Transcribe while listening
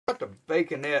Got the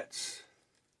Baconettes,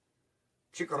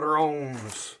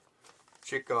 Chicharrones,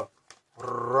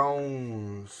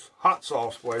 hot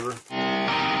sauce flavor.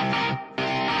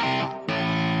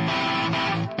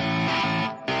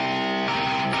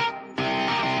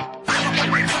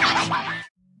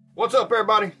 What's up,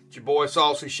 everybody? It's your boy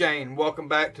Saucy Shane. Welcome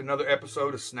back to another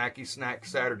episode of Snacky Snack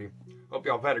Saturday. Hope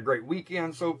y'all have had a great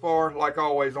weekend so far. Like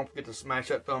always, don't forget to smash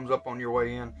that thumbs up on your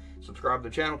way in. Subscribe to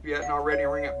the channel if you hadn't already,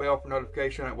 and ring that bell for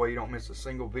notification. That way you don't miss a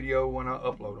single video when I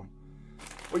upload them.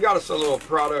 We got us a little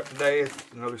product today. It's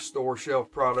another store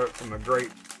shelf product from a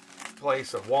great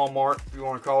place at Walmart, if you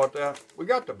want to call it that. We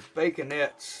got the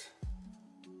Baconettes,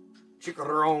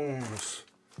 Chicharrones,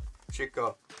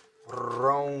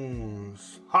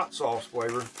 hot sauce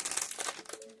flavor.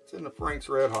 It's in the Frank's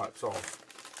Red Hot sauce.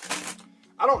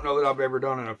 I don't know that I've ever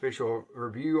done an official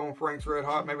review on Frank's Red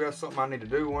Hot. Maybe that's something I need to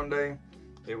do one day.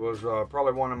 It was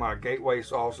probably one of my gateway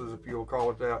sauces, if you'll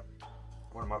call it that.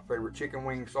 One of my favorite chicken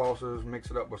wing sauces. Mix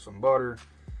it up with some butter.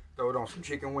 Throw it on some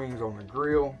chicken wings on the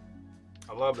grill.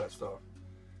 I love that stuff.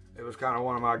 It was kind of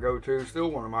one of my go-tos.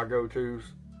 Still one of my go-tos.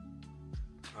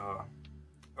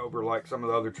 Over like some of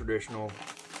the other traditional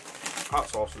hot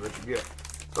sauces that you get.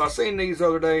 So I seen these the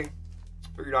other day.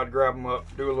 Figured I'd grab them up,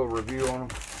 do a little review on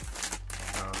them.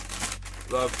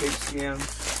 Love pig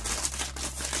skins.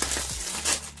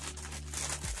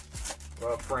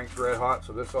 Love Frank's Red Hot,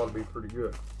 so this ought to be pretty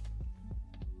good.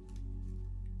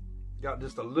 Got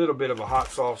just a little bit of a hot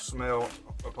sauce smell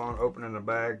upon opening the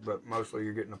bag, but mostly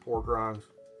you're getting the pork rinds.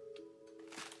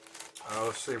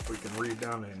 Let's see if we can read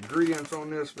down the ingredients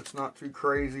on this if it's not too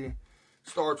crazy.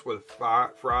 Starts with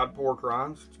fried pork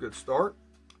rinds. It's a good start.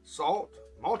 Salt,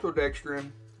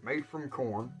 maltodextrin, made from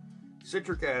corn,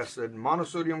 citric acid,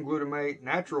 monosodium glutamate,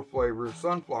 natural flavors,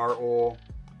 sunflower oil,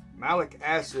 malic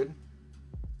acid,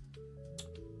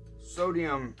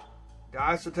 sodium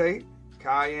diacetate,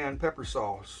 cayenne pepper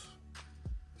sauce.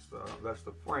 That's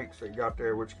the Frank's they got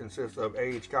there, which consists of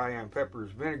aged cayenne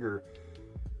peppers, vinegar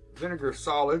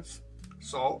solids,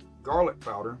 salt, garlic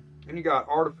powder. Then you got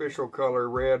artificial color,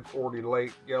 red 40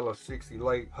 late, yellow 60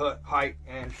 late, height,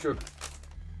 and sugar.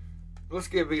 Let's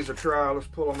give these a try. Let's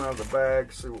pull them out of the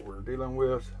bag, see what we're dealing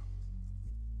with.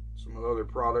 Some of the other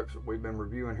products that we've been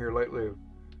reviewing here lately have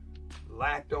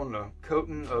lacked on the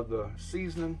coating of the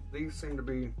seasoning. These seem to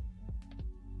be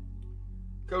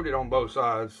coated on both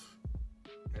sides,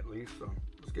 at least. So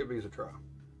let's give these a try.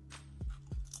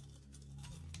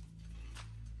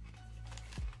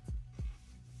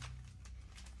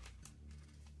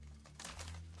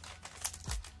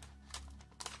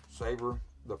 Savor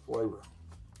the flavor.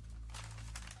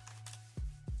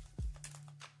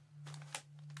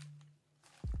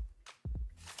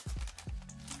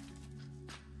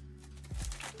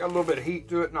 Got a little bit of heat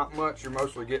to it, not much. You're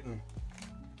mostly getting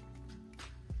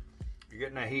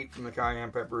that heat from the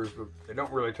cayenne peppers, but they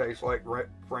don't really taste like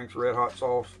Frank's Red Hot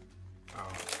sauce.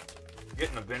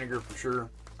 Getting the vinegar for sure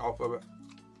off of it.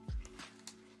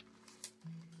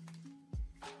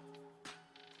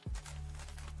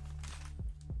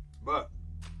 But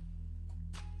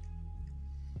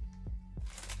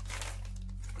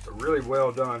it's a really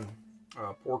well done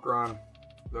pork rind.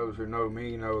 Those who know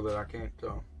me know that I can't.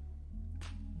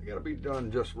 They gotta be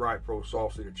done just right for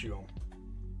saucy to chew on.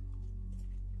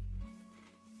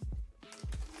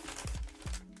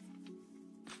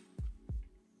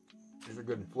 These are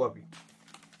good and fluffy.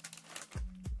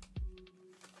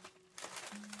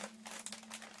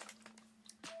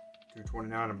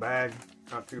 $2.29 a bag,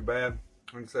 not too bad.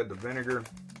 Like I said, the vinegar,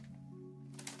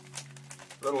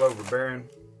 a little overbearing.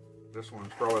 This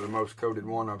one's probably the most coated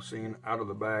one I've seen out of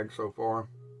the bag so far.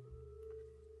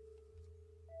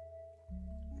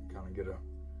 Kind of get an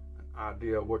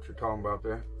idea of what you're talking about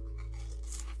there.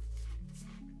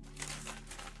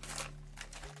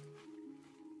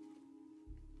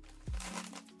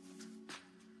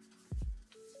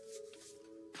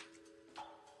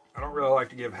 I don't really like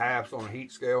to give halves on a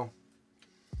heat scale,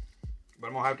 but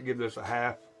I'm gonna have to give this a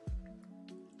half.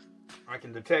 I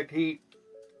can detect heat.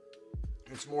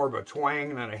 It's more of a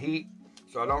twang than a heat,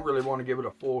 so I don't really want to give it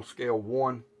a full scale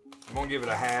 1. I'm gonna give it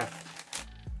a half.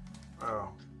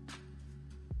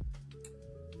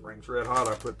 Frank's Red Hot,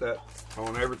 I put that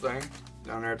on everything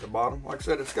down there at the bottom. Like I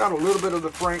said, it's got a little bit of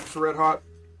the Frank's Red Hot.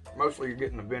 Mostly you're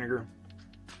getting the vinegar.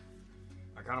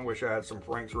 I kind of wish I had some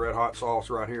Frank's Red Hot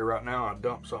sauce right here, right now. I'd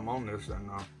dump some on this and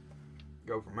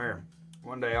go from there.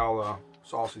 One day I'll,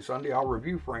 Saucy Sunday, I'll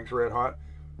review Frank's Red Hot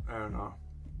and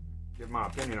give my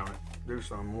opinion on it. Do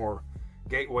some more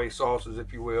gateway sauces,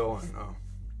 if you will, and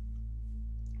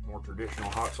more traditional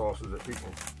hot sauces that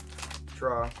people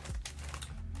try.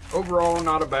 overall,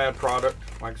 not a bad product.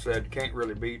 Like I said, can't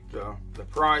really beat the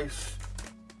price.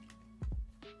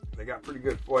 They got pretty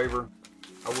good flavor.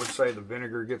 I would say the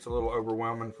vinegar gets a little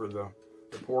overwhelming for the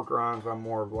pork rinds. I'm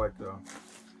more of like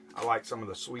I like some of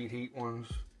the sweet heat ones,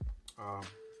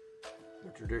 the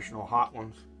traditional hot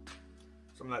ones.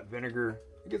 Some of that vinegar,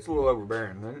 it gets a little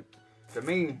overbearing. And to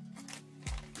me,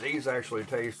 these actually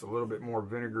taste a little bit more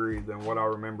vinegary than what I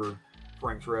remember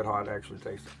Frank's Red Hot actually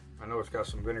tasting. I know it's got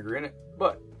some vinegar in it,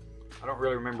 but I don't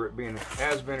really remember it being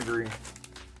as vinegary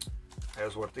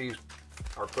as what these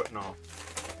are putting on.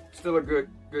 Still a good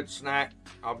snack.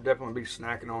 I'll definitely be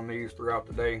snacking on these throughout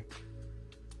the day.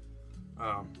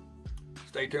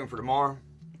 Stay tuned for tomorrow.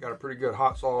 Got a pretty good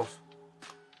hot sauce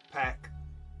pack,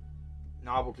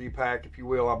 novelty pack, if you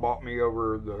will. I bought me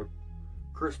over the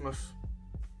Christmas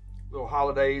little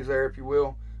holidays there, if you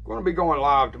will. Going to be going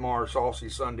live tomorrow, Saucy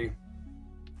Sunday,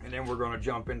 and then we're going to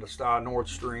jump into Style Nord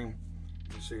Stream.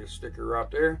 You see a sticker right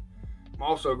there. I'm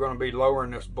also going to be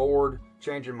lowering this board,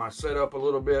 changing my setup a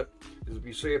little bit. As if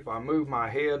you see, if I move my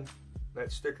head,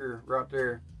 that sticker right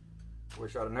there,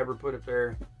 wish I'd have never put it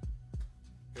there,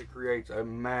 it creates a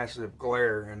massive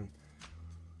glare, and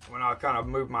when I kind of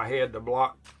move my head to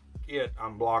block it,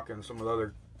 I'm blocking some of the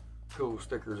other cool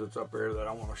stickers that's up there that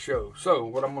I want to show. So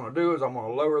what I'm going to do is I'm going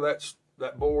to lower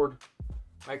that board,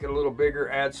 make it a little bigger,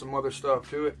 add some other stuff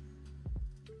to it,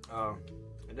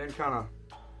 and then kind of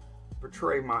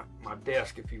portray my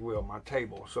desk, if you will, my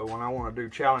table. So when I want to do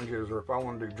challenges, or if I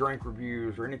want to do drink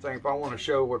reviews or anything, if I want to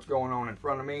show what's going on in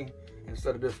front of me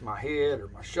instead of just my head or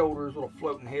my shoulders, little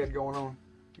floating head going on,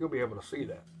 you'll be able to see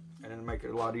that, and then make it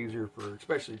a lot easier for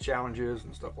especially challenges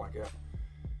and stuff like that.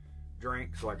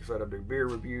 Drinks, like I said, I do beer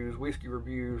reviews, whiskey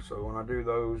reviews, so when I do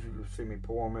those, you see me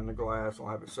pour them in the glass. I'll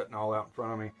have it sitting all out in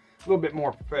front of me. A little bit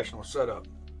more professional setup.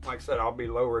 Like I said, I'll be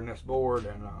lowering this board,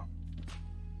 and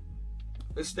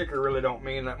this sticker really don't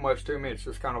mean that much to me. It's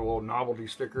just kind of a little novelty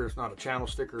sticker. It's not a channel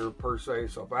sticker per se,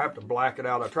 so if I have to black it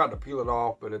out, I tried to peel it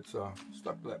off, but it's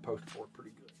stuck to that poster board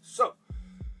pretty good. So,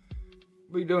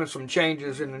 we'll be doing some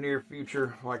changes in the near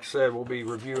future. Like I said, we'll be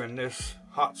reviewing this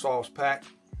hot sauce pack,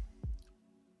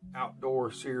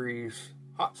 outdoor series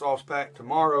hot sauce pack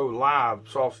tomorrow, live,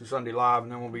 Saucy Sunday live,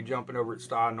 and then we'll be jumping over at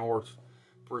Style North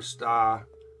for Style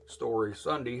Story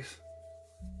Sundays.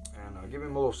 And give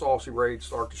him a little saucy raid,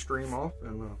 start the stream off,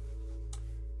 and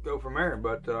go from there.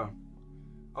 But I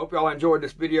hope y'all enjoyed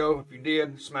this video. If you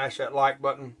did, smash that like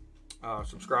button.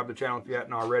 Subscribe to the channel if you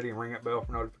hadn't already, and ring that bell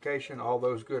for notification. All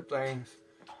those good things.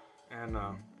 And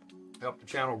help the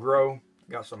channel grow.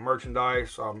 Got some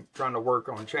merchandise. So I'm trying to work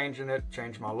on changing it,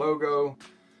 change my logo.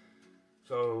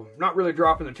 So not really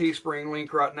dropping the Teespring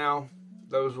link right now.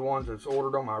 Those are the ones that's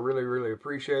ordered them. I really, really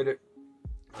appreciate it.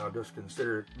 Just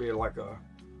consider it to be like a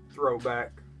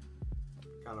throwback,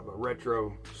 kind of a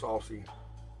retro saucy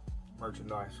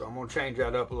merchandise. So I'm going to change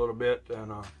that up a little bit,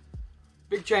 and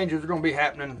big changes are going to be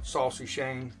happening. Saucy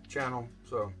Shane channel,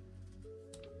 so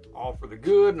all for the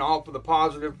good and all for the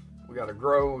positive. We got to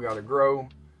grow,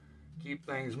 keep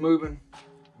things moving.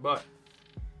 But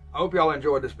I hope y'all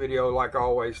enjoyed this video. Like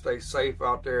always, stay safe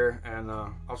out there, and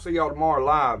I'll see y'all tomorrow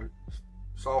live,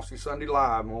 Saucy Sunday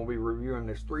live, and we'll be reviewing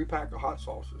this 3-pack of hot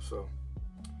sauces. So,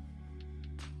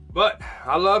 but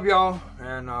I love y'all,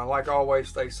 and like always,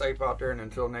 stay safe out there, and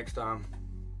until next time.